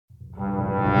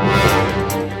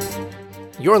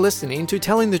You're listening to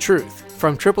Telling the Truth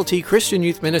from Triple T Christian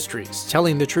Youth Ministries,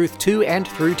 telling the truth to and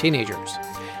through teenagers.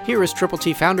 Here is Triple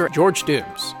T founder George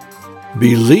Dooms.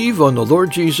 Believe on the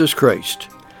Lord Jesus Christ.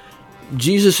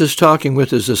 Jesus is talking with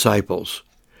his disciples.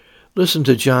 Listen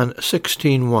to John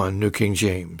 16:1, New King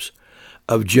James.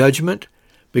 Of judgment,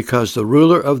 because the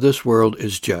ruler of this world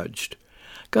is judged.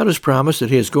 God has promised that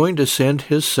he is going to send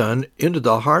his Son into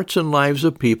the hearts and lives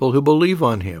of people who believe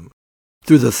on him,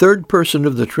 through the third person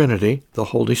of the Trinity, the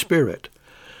Holy Spirit.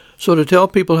 So to tell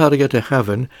people how to get to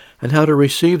heaven and how to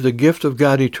receive the gift of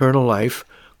God eternal life,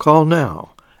 call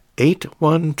now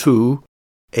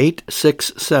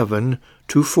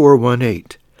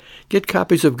 812-867-2418. Get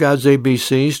copies of God's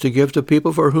ABCs to give to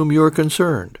people for whom you are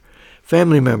concerned,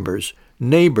 family members,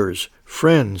 neighbors,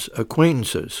 friends,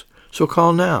 acquaintances. So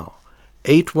call now,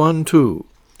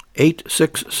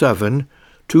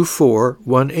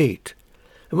 812-867-2418.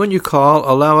 And when you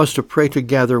call, allow us to pray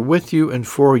together with you and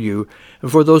for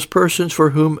those persons for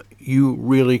whom you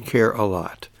really care a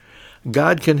lot.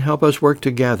 God can help us work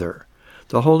together.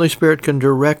 The Holy Spirit can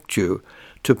direct you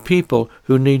to people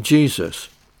who need Jesus.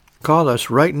 Call us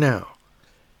right now.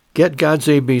 Get God's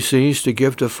ABCs to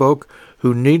give to folk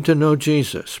who need to know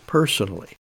Jesus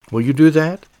personally. Will you do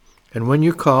that? And when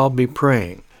you call, be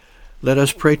praying. Let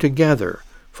us pray together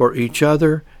for each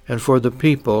other and for the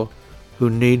people who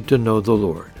need to know the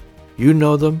Lord. You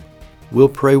know them. We'll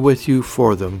pray with you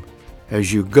for them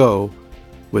as you go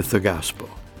with the gospel.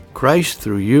 Christ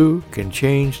through you can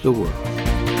change the world.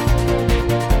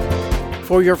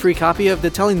 For your free copy of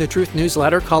the Telling the Truth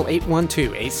newsletter, call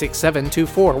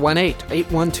 812-867-2418,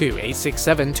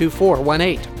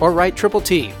 812-867-2418, or write Triple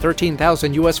T,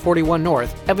 13,000 U.S. 41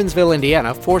 North, Evansville,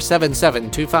 Indiana,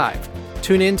 47725.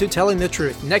 Tune in to Telling the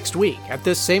Truth next week at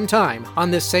this same time on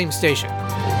this same station.